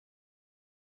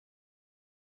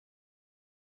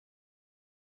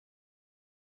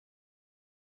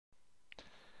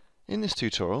In this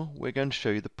tutorial, we're going to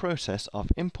show you the process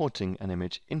of importing an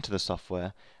image into the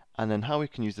software and then how we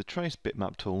can use the trace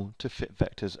bitmap tool to fit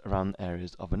vectors around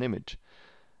areas of an image.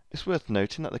 It's worth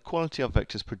noting that the quality of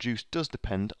vectors produced does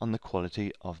depend on the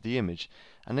quality of the image,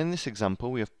 and in this example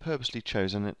we have purposely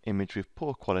chosen an image with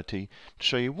poor quality to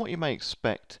show you what you may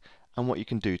expect and what you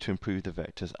can do to improve the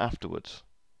vectors afterwards.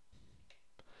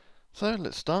 So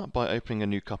let's start by opening a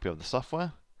new copy of the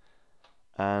software,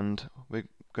 and we're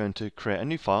going to create a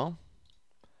new file,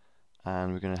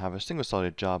 and we're going to have a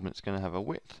single-sided job, and it's going to have a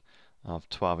width of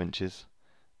 12 inches,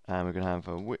 and we're going to have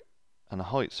a width and a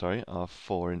height, of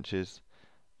 4 inches,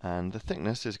 and the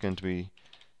thickness is going to be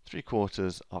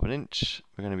 3/4 of an inch.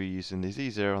 We're going to be using the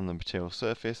Z0 on the material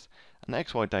surface, and the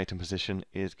XY date and position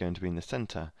is going to be in the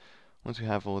center. Once we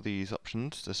have all these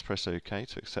options, just press OK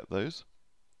to accept those.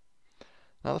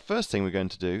 Now the first thing we're going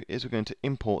to do is we're going to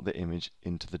import the image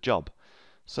into the job.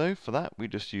 So for that we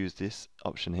just use this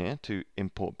option here to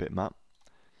import bitmap.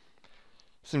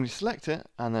 Simply select it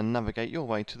and then navigate your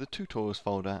way to the tutorials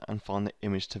folder and find the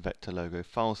image to vector logo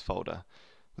files folder.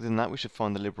 Within that we should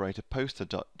find the liberator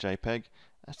poster.jpg,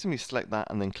 and simply select that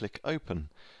and then click open.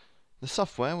 The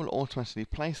software will automatically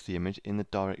place the image in the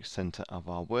direct center of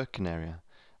our working area,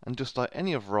 and just like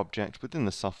any other object within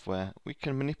the software we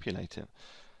can manipulate it.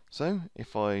 So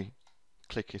if I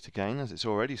click it again, as it's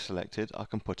already selected, I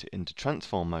can put it into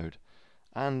transform mode,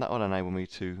 and that will enable me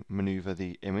to maneuver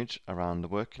the image around the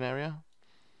working area.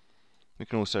 We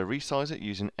can also resize it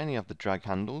using any of the drag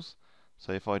handles.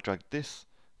 So if I drag this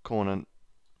corner,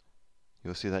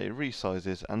 you'll see that it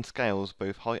resizes and scales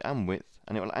both height and width,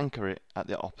 and it will anchor it at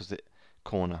the opposite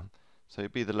corner. So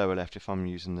it'd be the lower left if I'm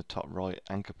using the top right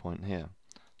anchor point here,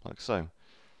 like so.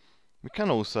 We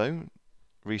can also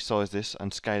resize this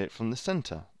and scale it from the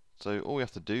center. So all we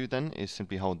have to do then is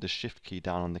simply hold the shift key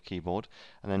down on the keyboard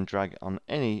and then drag on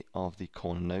any of the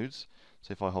corner nodes.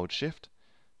 So if I hold shift,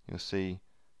 you'll see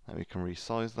that we can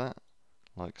resize that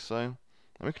like so.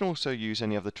 And we can also use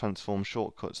any of the transform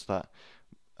shortcuts that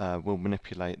will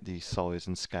manipulate the size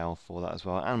and scale for that as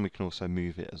well, and we can also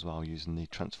move it as well using the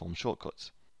transform shortcuts.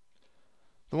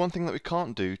 The one thing that we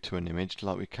can't do to an image,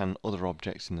 like we can other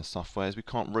objects in the software, is we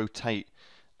can't rotate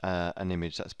an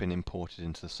image that's been imported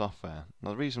into the software.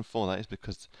 Now the reason for that is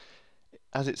because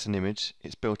as it's an image,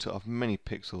 it's built up of many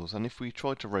pixels, and if we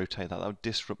try to rotate that, that would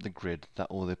disrupt the grid that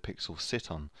all the pixels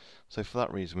sit on. So for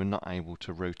that reason we're not able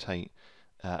to rotate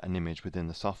an image within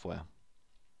the software.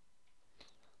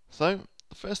 So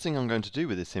the first thing I'm going to do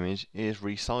with this image is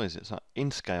resize it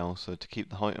in scale, so to keep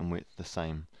the height and width the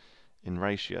same in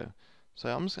ratio.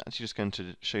 So I'm actually just going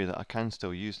to show you that I can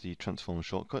still use the transform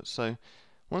shortcut. So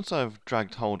once I've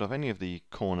dragged hold of any of the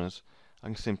corners, I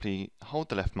can simply hold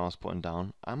the left mouse button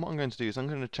down, and what I'm going to do is I'm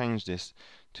going to change this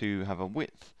to have a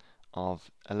width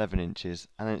of 11 inches,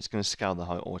 and then it's going to scale the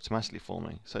height automatically for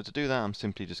me. So to do that I'm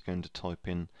simply just going to type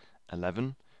in 11,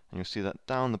 and you'll see that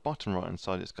down the bottom right hand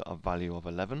side it's got a value of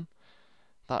 11.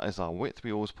 That is our width.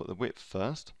 We always put the width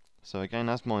first. So again,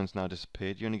 as mine's now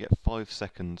disappeared, you only get 5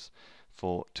 seconds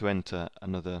to enter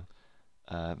another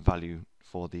value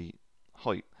for the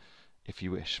height if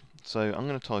you wish. So I'm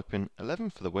going to type in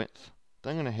 11 for the width,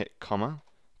 then I'm going to hit comma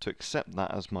to accept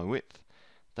that as my width,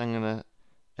 then I'm going to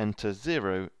enter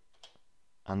 0,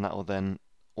 and that will then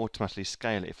automatically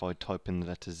scale it if I type in the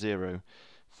letter 0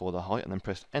 for the height, and then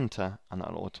press enter, and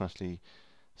that will automatically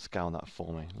scale that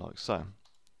for me like so.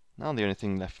 Now the only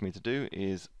thing left for me to do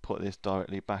is put this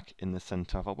directly back in the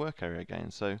center of our work area again.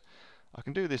 So I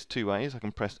can do this two ways. I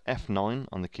can press F9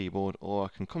 on the keyboard, or I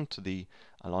can come to the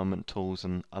alignment tools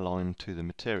and align to the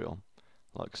material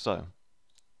like so.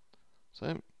 So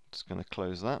I'm just going to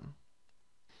close that.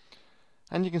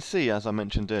 And you can see, as I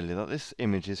mentioned earlier, that this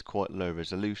image is quite low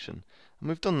resolution, and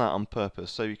we've done that on purpose,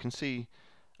 so you can see,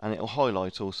 and it will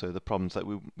highlight also the problems that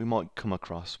we might come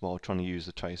across while trying to use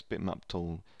the trace bitmap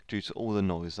tool due to all the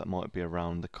noise that might be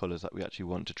around the colours that we actually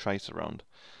want to trace around.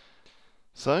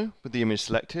 So with the image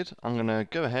selected, I'm going to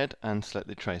go ahead and select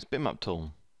the trace bitmap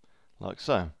tool like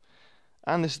so,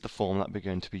 and this is the form that we're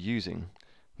going to be using.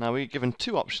 Now we're given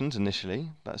two options initially.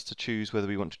 That's to choose whether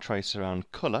we want to trace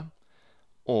around colour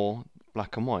or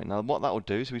black and white. Now what that will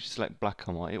do is we select black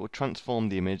and white, it will transform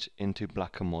the image into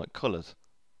black and white colours.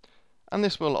 And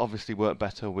this will obviously work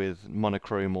better with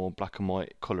monochrome or black and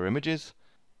white colour images,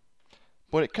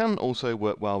 but it can also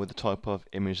work well with the type of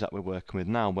image that we're working with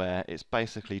now, where it's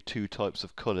basically two types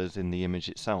of colours in the image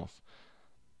itself.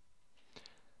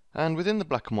 And within the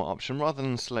black and white option, rather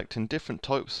than selecting different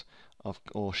types of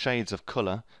or shades of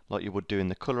colour like you would do in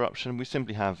the colour option, we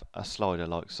simply have a slider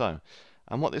like so.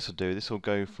 And what this will do, this will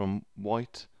go from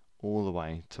white all the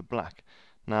way to black.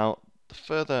 Now the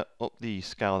further up the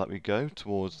scale that we go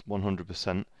towards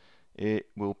 100%, it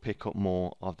will pick up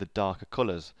more of the darker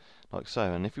colours, like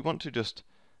so. And if we want to just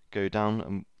go down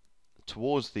and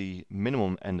towards the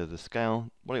minimum end of the scale,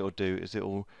 what it will do is it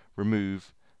will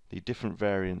remove the different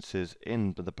variances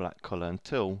in the black colour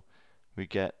until we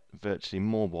get virtually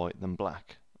more white than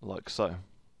black, like so.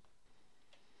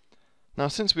 Now,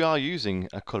 since we are using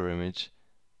a colour image,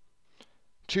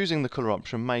 choosing the colour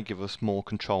option may give us more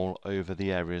control over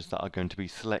the areas that are going to be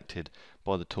selected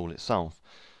by the tool itself.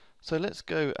 So let's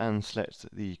go and select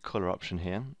the colour option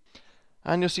here,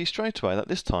 and you'll see straight away that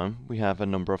this time we have a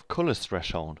number of colours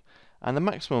threshold, and the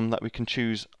maximum that we can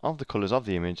choose of the colours of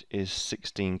the image is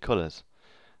 16 colours.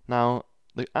 Now,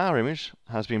 our image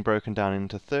has been broken down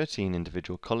into 13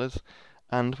 individual colours,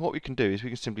 and what we can do is we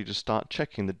can simply just start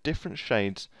checking the different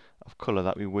shades of colour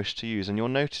that we wish to use, and you'll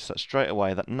notice that straight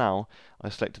away that now I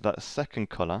selected that second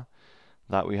colour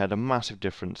that we had a massive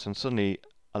difference, and suddenly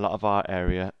a lot of our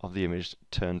area of the image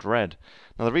turned red.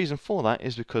 Now the reason for that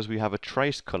is because we have a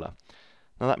trace colour.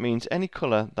 Now that means any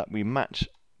colour that we match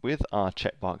with our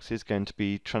checkbox is going to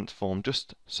be transformed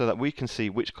just so that we can see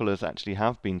which colours actually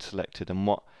have been selected and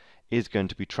what is going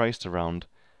to be traced around.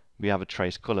 We have a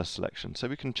trace colour selection, so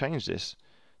we can change this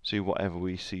to whatever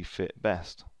we see fit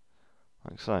best,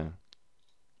 like so.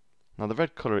 Now the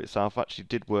red colour itself actually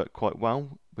did work quite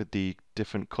well with the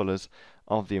different colours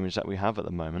of the image that we have at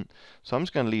the moment, so I'm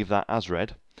just going to leave that as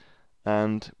red,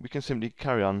 and we can simply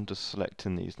carry on just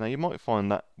selecting these. Now you might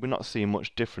find that we're not seeing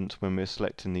much difference when we're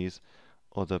selecting these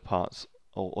other parts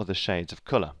or other shades of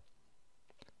colour.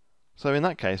 So in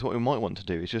that case, what we might want to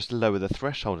do is just lower the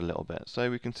threshold a little bit, so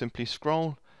we can simply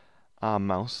scroll our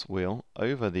mouse wheel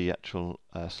over the actual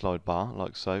slide bar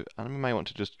like so, and we may want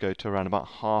to just go to around about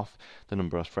half the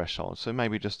number of thresholds, so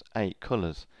maybe just 8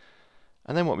 colours.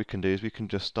 And then what we can do is we can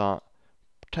just start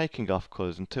taking off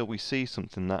colours until we see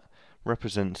something that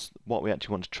represents what we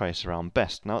actually want to trace around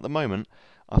best. Now at the moment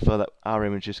I feel that our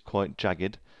image is quite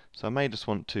jagged, so I may just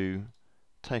want to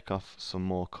take off some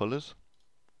more colours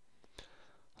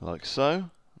like so,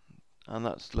 and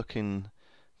that's looking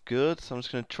good. So I'm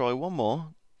just going to try one more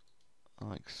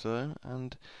like so,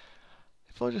 and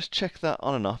if I just check that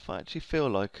on and off, I actually feel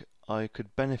like I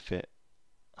could benefit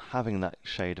having that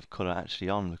shade of colour actually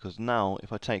on, because now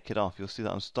if I take it off you'll see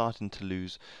that I'm starting to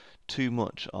lose too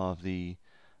much of the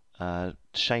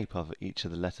shape of each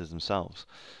of the letters themselves.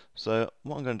 So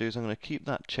what I'm going to do is I'm going to keep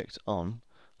that checked on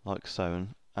like so,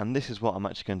 and this is what I'm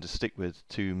actually going to stick with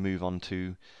to move on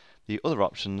to the other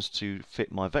options to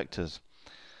fit my vectors.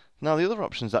 Now the other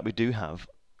options that we do have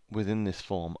within this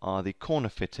form are the corner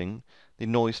fitting, the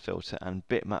noise filter, and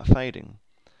bitmap fading.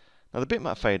 Now the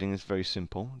bitmap fading is very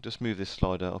simple. Just move this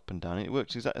slider up and down. It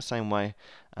works exactly the same way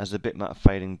as the bitmap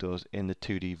fading does in the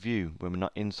 2D view when we're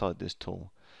not inside this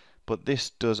tool, but this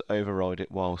does override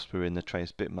it whilst we're in the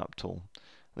trace bitmap tool.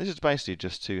 This is basically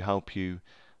just to help you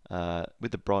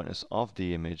with the brightness of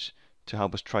the image to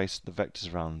help us trace the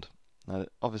vectors around. Now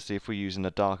obviously if we're using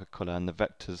a darker colour and the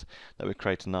vectors that we're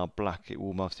creating are black, it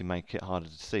will obviously make it harder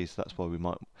to see, so that's why we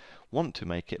might want to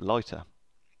make it lighter.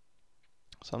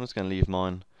 So I'm just going to leave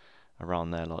mine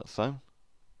around there like so.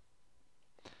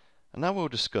 And now we'll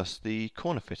discuss the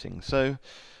corner fitting. So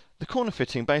the corner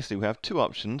fitting, basically we have two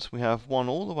options. We have one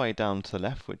all the way down to the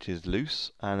left, which is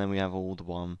loose, and then we have all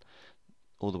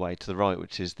the way to the right,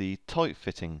 which is the tight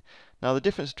fitting. Now the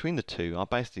difference between the two are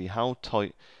basically how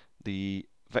tight the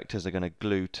vectors are going to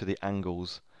glue to the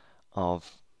angles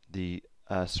of the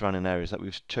surrounding areas that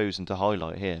we've chosen to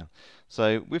highlight here.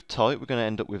 So with tight we're going to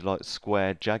end up with like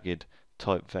square jagged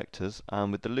type vectors,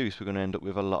 and with the loose we're going to end up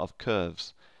with a lot of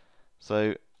curves.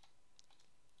 So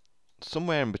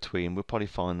somewhere in between we'll probably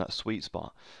find that sweet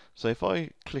spot. So if I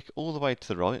click all the way to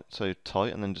the right, so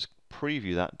tight, and then just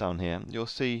preview that down here, you'll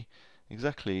see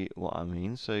exactly what I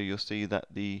mean. So you'll see that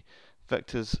the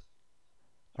vectors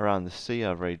around the C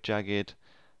are very jagged,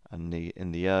 and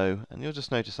in the O, and you'll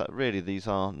just notice that really these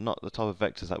are not the type of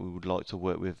vectors that we would like to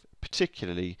work with,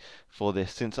 particularly for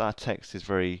this, since our text is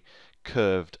very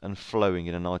curved and flowing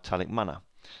in an italic manner.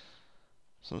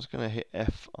 So I'm just going to hit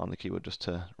F on the keyboard just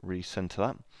to recenter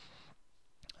that.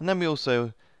 And then we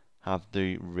also have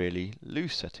the really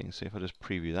loose settings. So if I just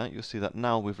preview that, you'll see that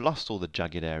now we've lost all the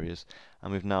jagged areas,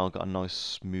 and we've now got a nice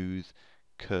smooth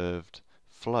curved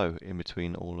flow in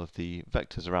between all of the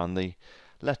vectors around the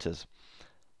letters.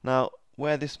 Now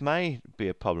where this may be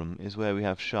a problem is where we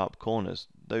have sharp corners.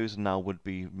 Those now would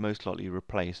be most likely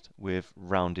replaced with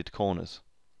rounded corners.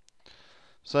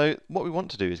 So what we want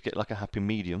to do is get like a happy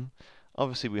medium.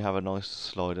 Obviously we have a nice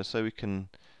slider so we can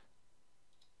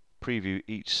preview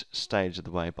each stage of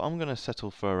the way, but I'm going to settle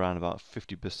for around about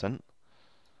 50%.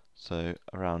 so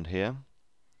around here.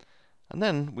 And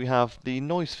then we have the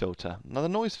noise filter. Now the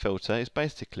noise filter is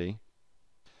basically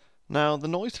the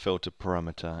noise filter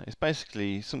parameter is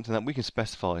basically something that we can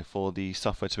specify for the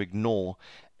software to ignore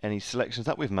any selections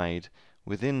that we've made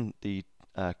within the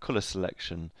color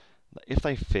selection if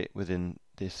they fit within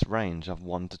this range of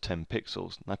 1 to 10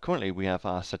 pixels. Now currently we have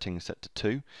our settings set to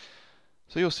 2,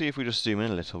 so you'll see if we just zoom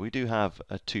in a little, we do have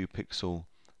a 2 pixel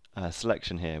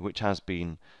selection here, which has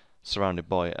been surrounded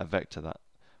by a vector that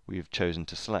we've chosen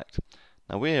to select.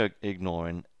 Now we're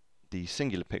ignoring the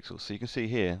singular pixels, so you can see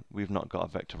here we've not got a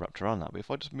vector wrapped around that, but if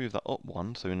I just move that up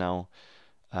one, so now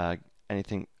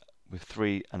anything with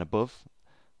 3 and above,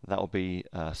 that will be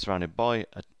surrounded by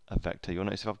a vector. You'll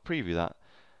notice if I preview that,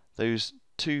 those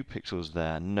 2 pixels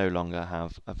there no longer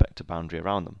have a vector boundary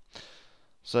around them.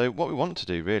 So what we want to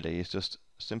do really is just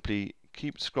simply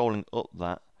keep scrolling up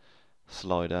that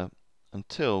slider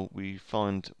until we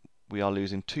find we are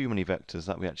losing too many vectors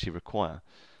that we actually require.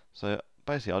 So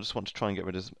basically I just want to try and get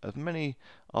rid of as many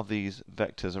of these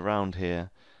vectors around here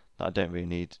that I don't really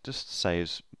need. Just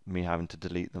saves me having to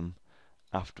delete them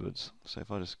afterwards. So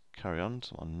if I just carry on,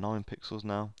 so I'm on 9 pixels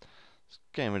now, it's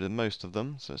getting rid of most of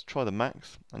them. So let's try the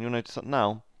max, and you'll notice that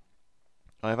now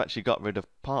I've actually got rid of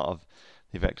part of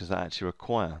the vectors that I actually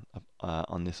require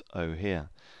on this O here.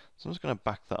 So I'm just going to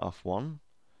back that off one,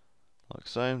 like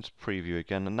so, just preview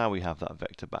again, and now we have that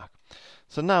vector back.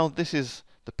 So now this is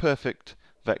the perfect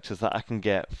vectors that I can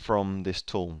get from this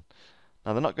tool.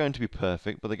 Now they're not going to be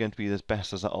perfect, but they're going to be as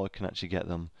best as I can actually get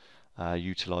them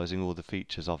utilizing all the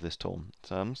features of this tool.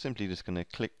 So I'm simply just going to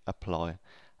click apply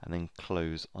and then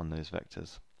close on those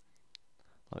vectors,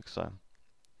 like so.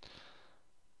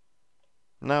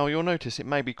 Now you'll notice it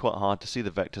may be quite hard to see the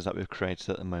vectors that we've created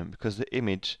at the moment because the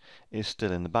image is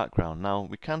still in the background. Now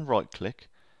we can right click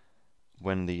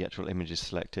when the actual image is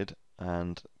selected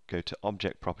and go to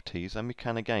object properties, and we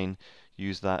can again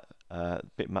use that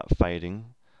bitmap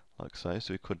fading like so.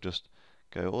 So we could just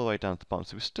go all the way down to the bottom,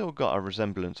 so we've still got a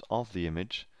resemblance of the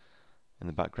image in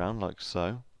the background like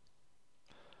so.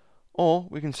 Or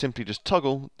we can simply just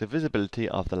toggle the visibility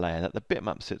of the layer that the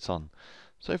bitmap sits on.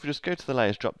 So if we just go to the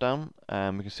layers drop down,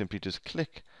 we can simply just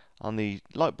click on the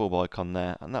light bulb icon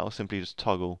there, and that will simply just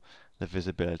toggle the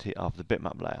visibility of the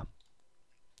bitmap layer.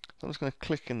 So I'm just going to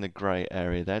click in the grey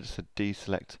area there just to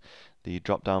deselect the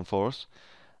drop down for us.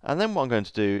 And then what I'm going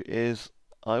to do is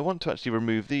I want to actually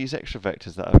remove these extra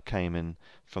vectors that have came in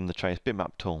from the trace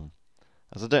bitmap tool,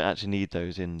 as I don't actually need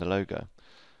those in the logo.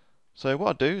 So what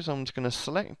I'll do is I'm just going to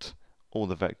select all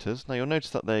the vectors. Now you'll notice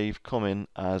that they've come in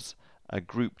as a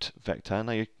grouped vector.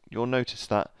 Now you'll notice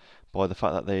that by the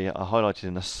fact that they are highlighted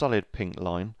in a solid pink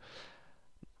line.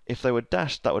 If they were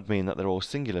dashed, that would mean that they're all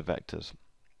singular vectors.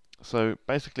 So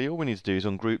basically all we need to do is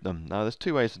ungroup them. Now there's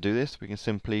two ways to do this. We can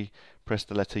simply press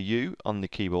the letter U on the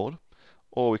keyboard,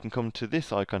 or we can come to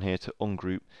this icon here to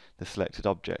ungroup the selected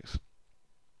objects,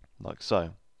 like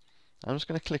so. I'm just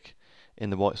going to click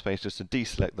in the white space just to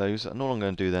deselect those, and all I'm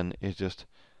going to do then is just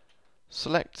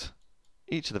select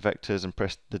each of the vectors and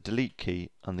press the delete key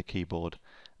on the keyboard,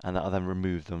 and that will then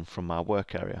remove them from our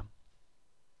work area.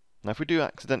 Now if we do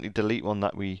accidentally delete one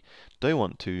that we don't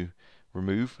want to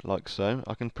remove, like so,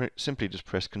 I can simply just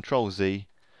press Ctrl Z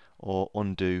or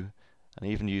undo, and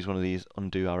even use one of these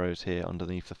undo arrows here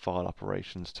underneath the file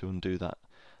operations to undo that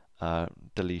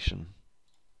deletion.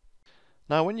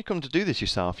 Now when you come to do this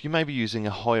yourself, you may be using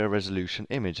a higher resolution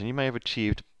image, and you may have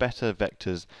achieved better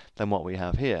vectors than what we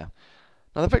have here.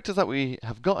 Now the vectors that we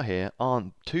have got here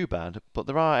aren't too bad, but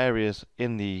there are areas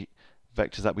in the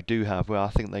vectors that we do have where I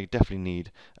think they definitely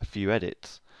need a few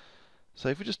edits. So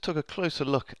if we just took a closer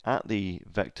look at the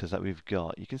vectors that we've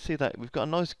got, you can see that we've got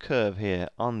a nice curve here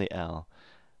on the L,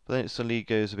 but then it suddenly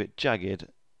goes a bit jagged,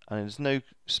 and there's no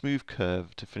smooth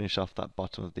curve to finish off that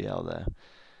bottom of the L there.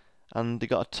 And they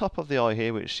got a top of the eye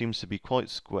here which seems to be quite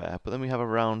square, but then we have a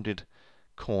rounded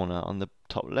corner on the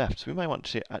top left, so we may want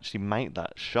to actually make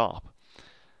that sharp.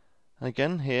 And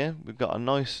again here we've got a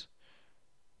nice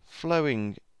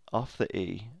flowing off the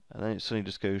E, and then it suddenly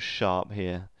just goes sharp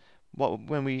here,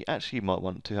 when we actually might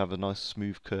want to have a nice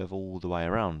smooth curve all the way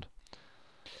around.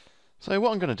 So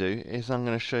what I'm going to do is I'm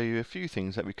going to show you a few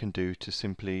things that we can do to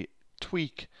simply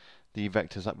tweak the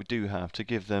vectors that we do have to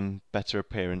give them better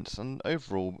appearance and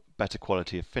overall better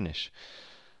quality of finish.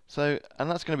 So,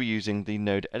 and that's going to be using the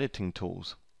node editing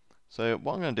tools. So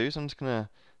what I'm going to do is I'm just going to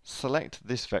select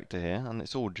this vector here, and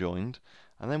it's all joined,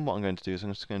 and then what I'm going to do is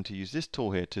I'm just going to use this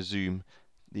tool here to zoom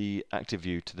the active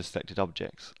view to the selected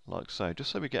objects, like so,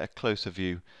 just so we get a closer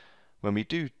view when we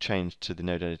do change to the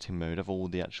node editing mode of all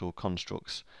the actual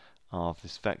constructs of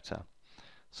this vector.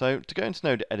 So to go into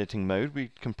node editing mode, we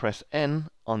can press N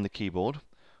on the keyboard,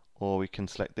 or we can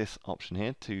select this option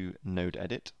here to node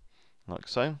edit, like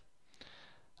so.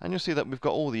 And you'll see that we've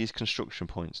got all these construction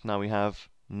points. Now we have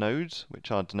nodes,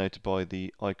 which are denoted by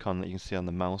the icon that you can see on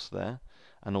the mouse there,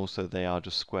 and also they are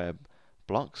just square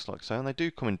blocks, like so, and they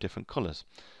do come in different colours.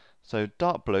 So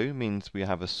dark blue means we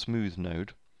have a smooth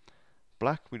node,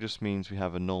 black just means we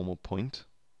have a normal point,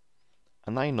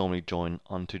 and they normally join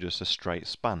onto just a straight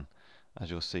span,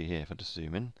 as you'll see here if I just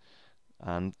zoom in.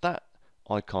 And that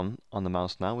icon on the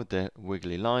mouse now with the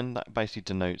wiggly line, that basically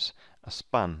denotes a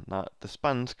span. Now the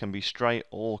spans can be straight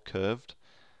or curved,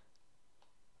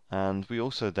 and we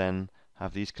also then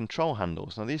have these control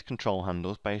handles. Now these control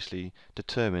handles basically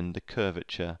determine the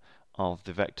curvature of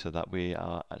the vector that we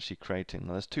are actually creating.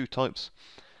 Now there's two types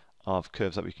of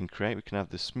curves that we can create. We can have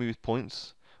the smooth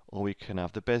points, or we can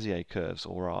have the Bezier curves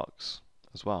or arcs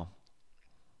as well.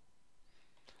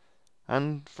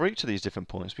 And for each of these different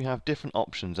points we have different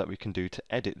options that we can do to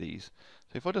edit these.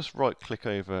 So if I just right click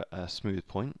over a smooth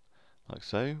point, like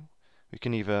so, we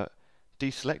can either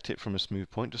deselect it from a smooth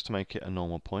point just to make it a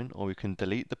normal point, or we can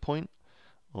delete the point,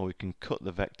 or we can cut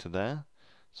the vector there.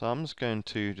 So I'm just going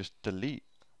to just delete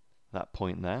that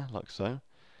point there, like so.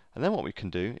 And then what we can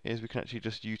do is we can actually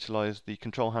just utilize the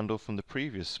control handle from the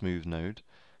previous smooth node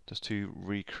just to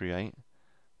recreate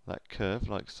that curve,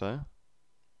 like so.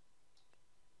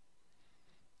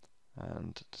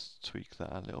 And just tweak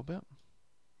that a little bit.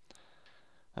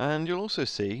 And you'll also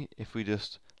see, if we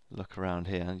just look around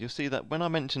here, you'll see that when I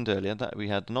mentioned earlier that we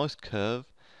had a nice curve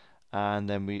and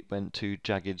then we went to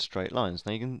jagged straight lines.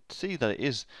 Now you can see that it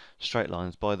is straight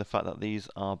lines by the fact that these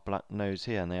are black nodes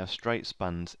here and they have straight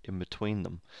spans in between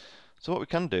them. So what we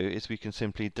can do is we can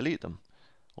simply delete them,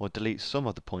 or delete some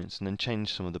of the points and then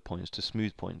change some of the points to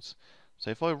smooth points. So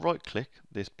if I right click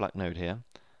this black node here,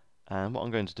 and what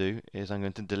I'm going to do is I'm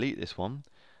going to delete this one.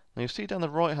 Now you'll see down the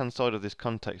right hand side of this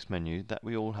context menu that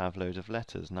we all have loads of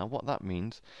letters. Now what that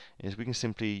means is we can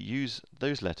simply use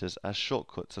those letters as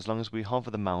shortcuts as long as we hover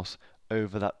the mouse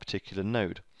over that particular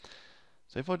node.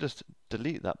 So if I just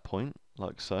delete that point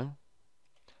like so,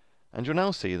 and you'll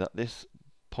now see that this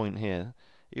point here,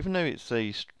 even though it's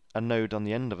a node on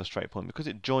the end of a straight point, because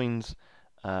it joins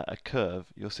a curve,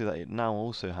 you'll see that it now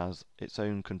also has its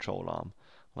own control arm,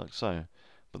 like so.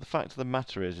 But the fact of the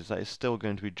matter is that it's still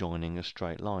going to be joining a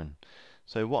straight line.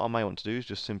 So what I may want to do is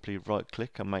just simply right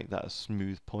click and make that a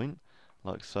smooth point,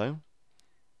 like so.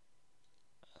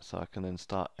 So I can then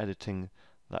start editing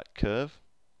that curve.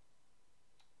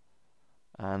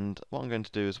 And what I'm going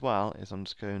to do as well is I'm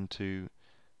just going to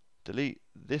delete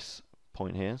this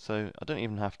point here, so I don't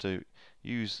even have to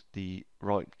use the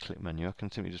right click menu. I can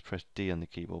simply just press D on the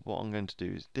keyboard. What I'm going to do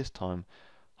is this time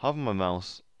hover my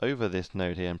mouse over this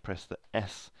node here and press the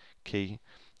S key,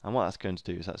 and what that's going to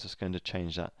do is that's just going to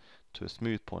change that to a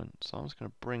smooth point. So I'm just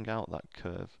going to bring out that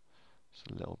curve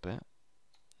just a little bit,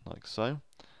 like so,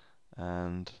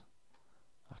 and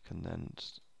I can then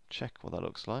just check what that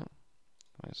looks like.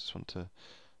 I just want to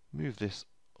move this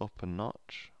up a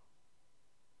notch.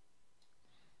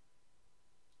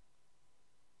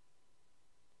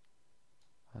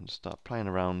 And start playing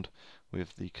around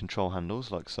with the control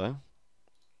handles like so.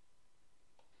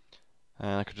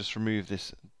 And I could just remove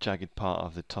this jagged part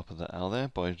of the top of the L there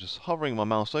by just hovering my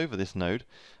mouse over this node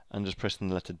and just pressing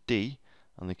the letter D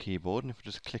on the keyboard. And if I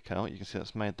just click out, you can see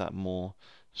that's made that more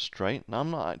straight. Now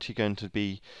I'm not actually going to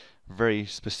be very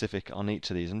specific on each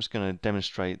of these. I'm just going to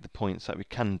demonstrate the points that we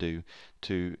can do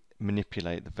to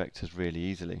manipulate the vectors really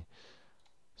easily.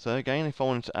 So again, if I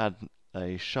wanted to add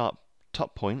a sharp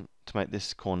top point to make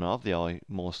this corner of the eye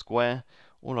more square,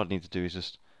 all I'd need to do is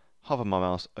just hover my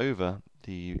mouse over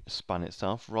the span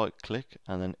itself, right click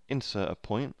and then insert a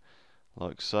point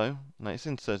like so. Now it's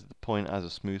inserted the point as a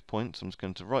smooth point, so I'm just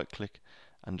going to right click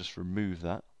and just remove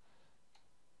that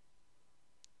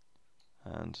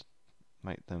and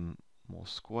make them more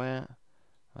square.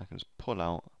 I can just pull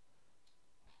out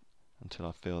until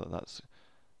I feel that that's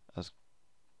as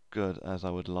good as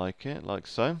I would like it, like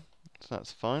so. So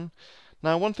that's fine.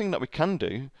 Now one thing that we can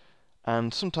do,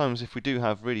 and sometimes if we do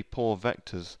have really poor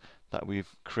vectors that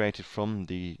we've created from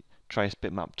the trace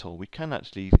bitmap tool, we can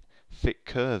actually fit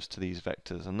curves to these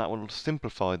vectors, and that will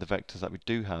simplify the vectors that we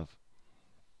do have.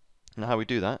 Now how we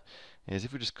do that is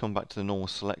if we just come back to the normal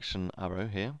selection arrow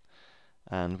here,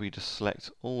 and we just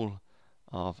select all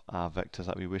of our vectors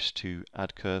that we wish to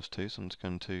add curves to. So I'm just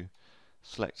going to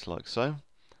select like so,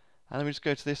 and then we just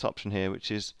go to this option here,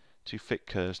 which is to fit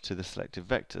curves to the selected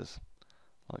vectors,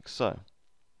 like so.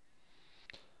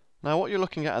 Now what you're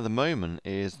looking at the moment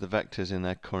is the vectors in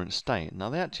their current state.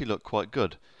 Now they actually look quite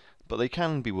good, but they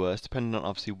can be worse depending on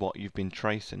obviously what you've been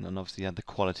tracing and obviously the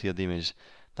quality of the image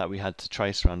that we had to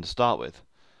trace around to start with.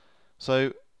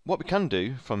 So what we can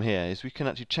do from here is we can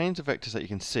actually change the vectors that you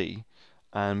can see,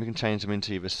 and we can change them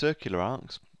into either circular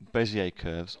arcs, Bezier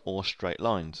curves, or straight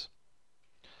lines.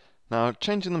 Now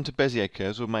changing them to Bezier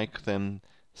curves will make them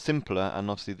simpler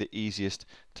and obviously the easiest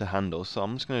to handle, so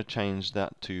I'm just going to change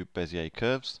that to Bezier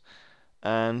curves,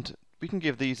 and we can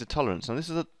give these a tolerance.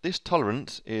 Now this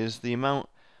tolerance is the amount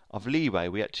of leeway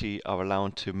we actually are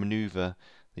allowed to maneuver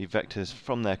the vectors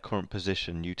from their current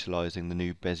position utilizing the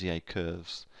new Bezier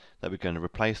curves that we're going to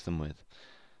replace them with.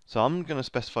 So I'm going to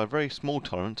specify a very small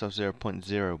tolerance of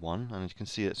 0.01, and as you can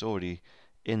see it's already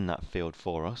in that field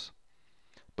for us.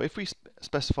 But if we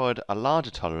specified a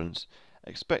larger tolerance,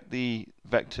 expect the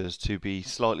vectors to be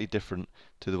slightly different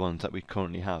to the ones that we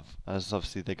currently have, as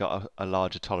obviously they got a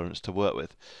larger tolerance to work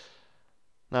with.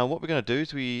 Now what we're going to do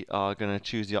is we are going to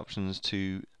choose the options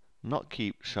to not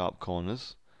keep sharp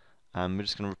corners, and we're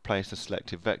just going to replace the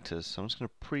selected vectors. So I'm just going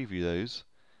to preview those,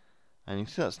 and you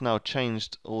can see that's now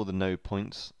changed all the node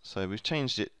points. So we've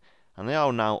changed it, and they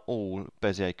are now all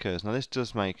Bezier curves. Now this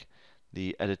does make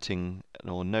the editing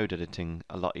or node editing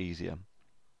a lot easier.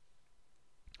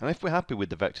 And if we're happy with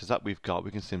the vectors that we've got,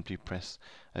 we can simply press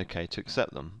OK to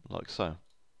accept them, like so.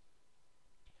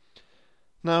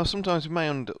 Now sometimes we may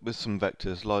end up with some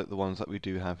vectors like the ones that we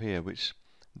do have here, which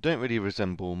don't really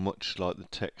resemble much like the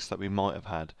text that we might have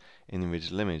had in the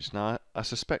original image. Now I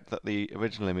suspect that the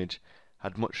original image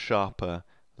had much sharper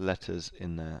letters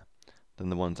in there than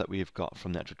the ones that we've got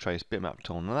from the actual trace bitmap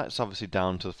tool. Now that's obviously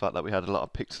down to the fact that we had a lot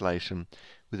of pixelation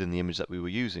within the image that we were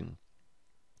using.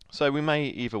 So we may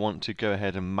either want to go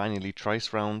ahead and manually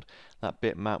trace around that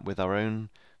bitmap with our own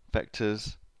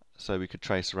vectors, so we could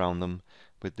trace around them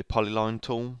with the polyline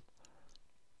tool.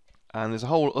 And there's a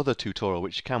whole other tutorial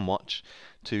which you can watch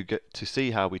to get to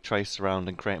see how we trace around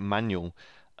and create manual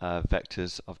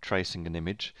vectors of tracing an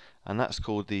image, and that's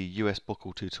called the US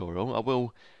buckle tutorial. I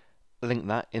will link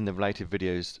that in the related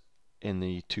videos in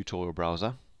the tutorial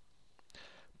browser.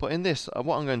 But in this,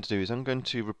 what I'm going to do is I'm going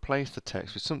to replace the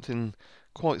text with something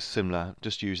quite similar,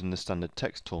 just using the standard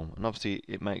text tool, and obviously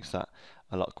it makes that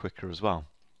a lot quicker as well.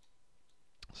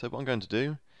 So what I'm going to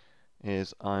do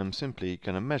is I'm simply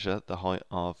going to measure the height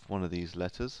of one of these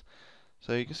letters.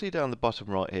 So you can see down the bottom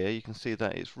right here, you can see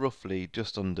that it's roughly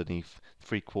just underneath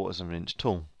 3/4 of an inch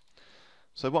tall.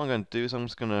 So what I'm going to do is I'm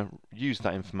just going to use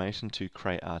that information to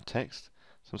create our text.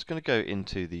 So I'm just going to go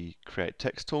into the Create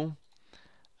Text tool,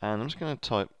 and I'm just going to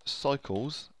type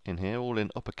cycles in here, all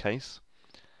in uppercase.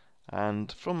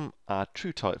 And from our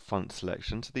TrueType font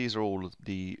selection, so these are all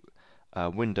the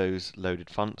Windows loaded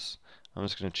fonts, I'm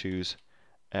just going to choose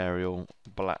Arial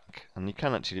Black. And you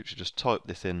can actually literally just type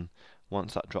this in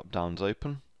once that drop down's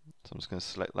open. So I'm just going to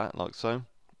select that like so.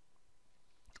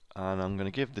 And I'm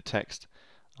going to give the text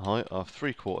a height of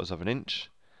 3/4 of an inch,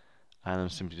 and I'm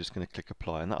simply just going to click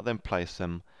apply, and that'll then place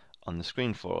them on the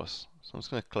screen for us. So I'm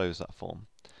just going to close that form,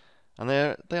 and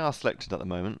they are selected at the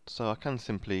moment, so I can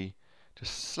simply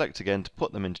just select again to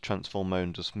put them into transform mode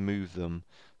and just move them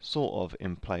sort of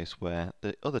in place where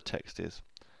the other text is.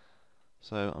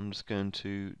 So I'm just going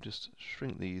to just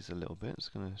shrink these a little bit.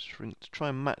 Just going to shrink to try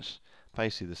and match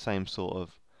basically the same sort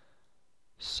of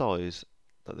size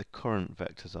that the current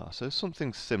vectors are, so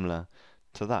something similar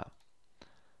to that.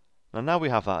 Now we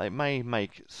have that, it may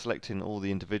make selecting all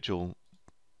the individual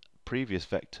previous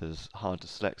vectors hard to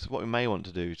select. So what we may want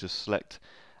to do is just select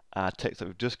our text that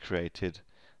we've just created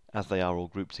as they are all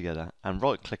grouped together, and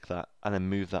right click that and then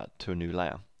move that to a new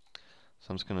layer. So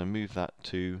I'm just going to move that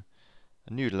to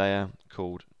a new layer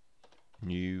called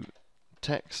New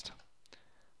Text.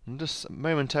 I'm just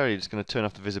momentarily just going to turn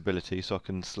off the visibility so I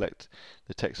can select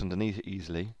the text underneath it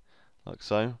easily, like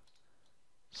so.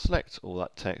 Select all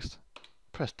that text,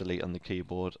 press delete on the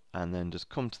keyboard, and then just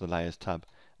come to the layers tab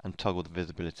and toggle the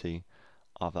visibility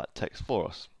of that text for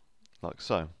us, like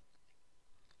so.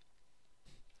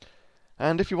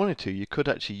 And if you wanted to, you could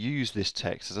actually use this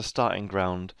text as a starting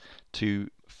ground to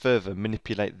further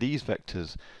manipulate these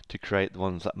vectors to create the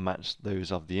ones that match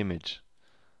those of the image,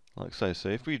 like so. So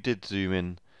if we did zoom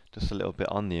in just a little bit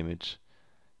on the image,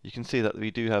 you can see that we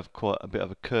do have quite a bit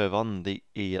of a curve on the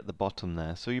E at the bottom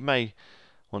there. So you may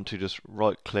want to just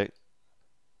right click,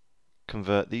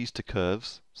 convert these to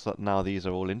curves, so that now these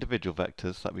are all individual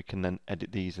vectors that we can then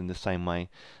edit these in the same way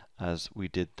as we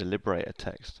did the liberator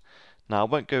text. Now I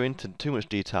won't go into too much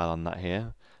detail on that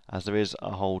here, as there is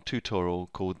a whole tutorial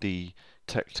called the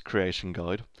Text Creation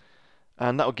Guide,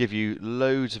 and that will give you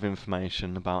loads of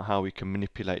information about how we can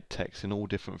manipulate text in all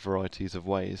different varieties of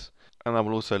ways, and I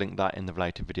will also link that in the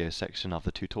related video section of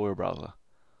the tutorial browser.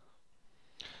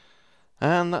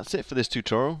 And that's it for this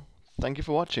tutorial. Thank you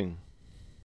for watching.